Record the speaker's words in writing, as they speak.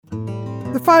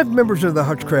The 5 members of the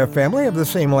Hutchcraft family have the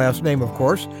same last name, of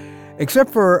course,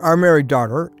 except for our married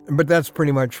daughter, but that's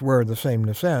pretty much where the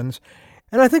sameness ends.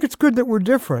 And I think it's good that we're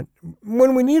different.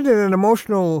 When we needed an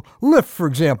emotional lift, for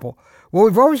example, well,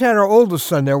 we've always had our oldest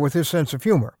son there with his sense of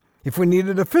humor. If we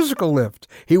needed a physical lift,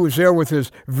 he was there with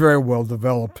his very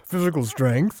well-developed physical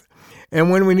strength. And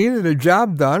when we needed a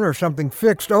job done or something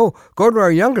fixed, go to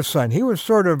our youngest son. He was he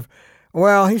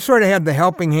sort of had the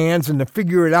helping hands and the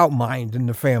figure-it-out mind in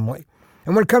the family.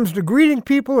 And when it comes to greeting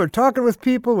people or talking with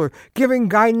people or giving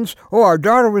guidance, our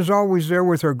daughter was always there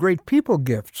with her great people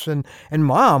gifts. And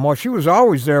Mom, she was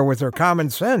always there with her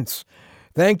common sense.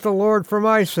 Thank the Lord for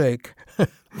my sake.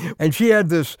 And she had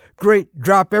this great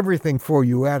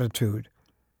drop-everything-for-you attitude.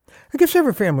 I guess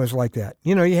every family is like that.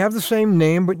 You have the same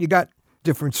name, but you got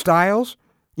different styles.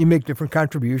 You make different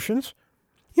contributions.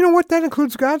 You know what? That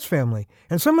includes God's family.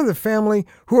 And some of the family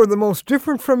who are the most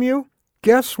different from you,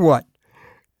 guess what?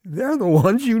 They're the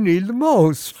ones you need the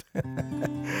most.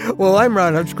 Well, I'm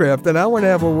Ron Hutchcraft, and I want to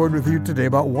have a word with you today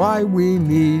about why we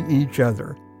need each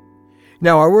other.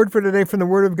 Now, our word for today from the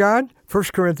Word of God, 1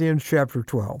 Corinthians chapter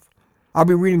 12. I'll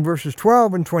be reading verses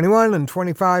 12 and 21 and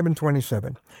 25 and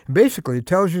 27. Basically, it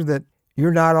tells you that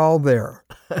you're not all there.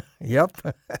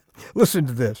 Yep. Listen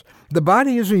to this. The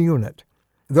body is a unit,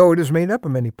 though it is made up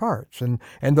of many parts. And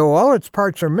though all its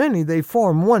parts are many, they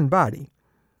form one body.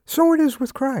 So it is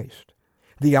with Christ.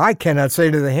 The eye cannot say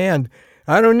to the hand,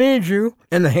 I don't need you.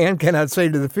 And the hand cannot say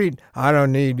to the feet, I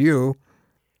don't need you.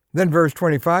 Then verse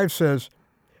 25 says,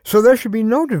 so there should be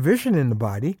no division in the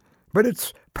body, but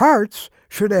its parts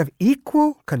should have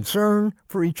equal concern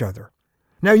for each other.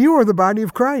 Now you are the body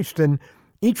of Christ, and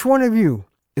each one of you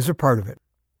is a part of it.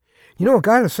 You know what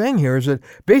God is saying here is that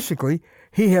basically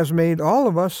He has made all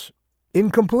of us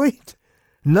incomplete.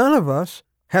 None of us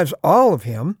has all of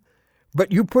Him,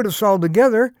 but you put us all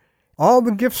together, all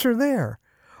the gifts are there.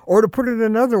 Or to put it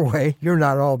another way, you're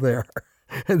not all there.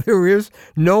 There is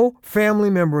no family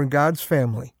member in God's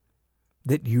family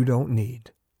that you don't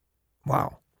need.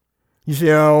 Wow. You say,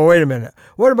 wait a minute.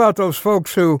 What about those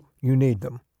folks who you need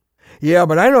them? Yeah,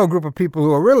 but I know a group of people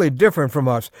who are really different from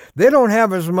us. They don't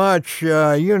have as much,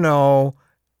 you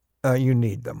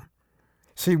need them.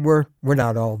 See, we're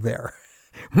not all there.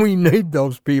 We need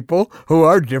those people who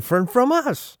are different from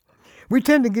us. We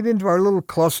tend to get into our little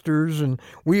clusters, and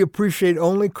we appreciate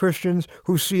only Christians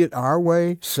who see it our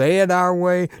way, say it our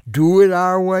way, do it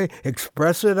our way,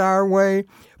 express it our way.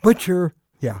 But you're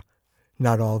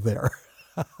not all there.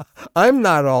 I'm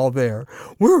not all there.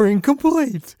 We're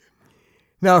incomplete.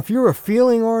 Now, if you're a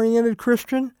feeling-oriented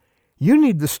Christian, you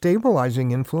need the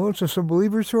stabilizing influence of some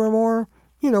believers who are more,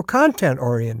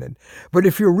 content-oriented. But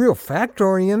if you're real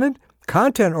fact-oriented,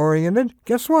 content-oriented,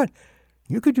 guess what?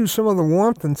 You could use some of the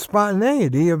warmth and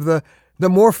spontaneity of the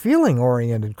more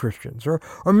feeling-oriented Christians. Or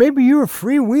maybe you're a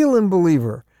freewheeling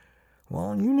believer.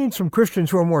 Well, you need some Christians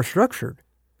who are more structured,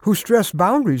 who stress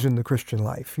boundaries in the Christian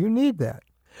life. You need that.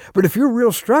 But if you're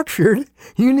real structured,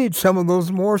 you need some of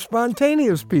those more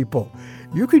spontaneous people.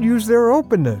 You could use their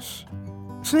openness.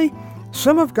 See,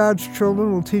 some of God's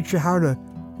children will teach you how to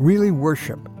really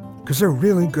worship, because they're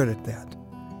really good at that.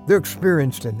 They're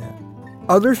experienced in that.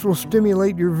 Others will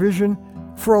stimulate your vision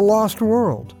for a lost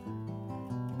world.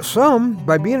 Some,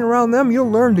 by being around them,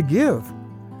 you'll learn to give.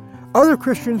 Other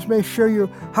Christians may show you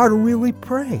how to really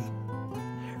pray.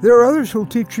 There are others who'll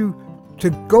teach you to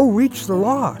go reach the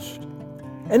lost.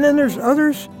 And then there's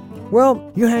others,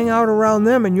 you hang out around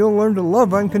them and you'll learn to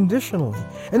love unconditionally.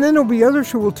 And then there'll be others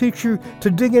who will teach you to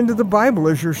dig into the Bible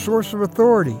as your source of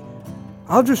authority.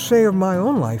 I'll just say of my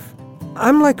own life,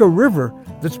 I'm like a river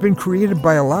that's been created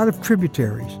by a lot of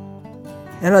tributaries.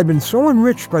 And I've been so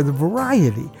enriched by the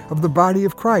variety of the body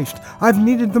of Christ. I've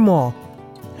needed them all.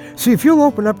 See, if you'll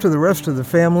open up to the rest of the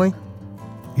family,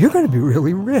 you're going to be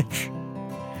really rich.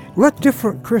 Let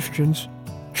different Christians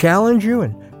challenge you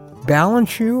and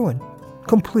balance you and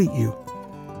complete you.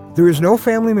 There is no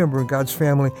family member in God's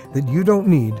family that you don't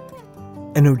need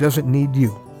and who doesn't need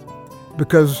you,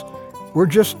 because we're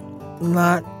just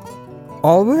not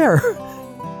all there.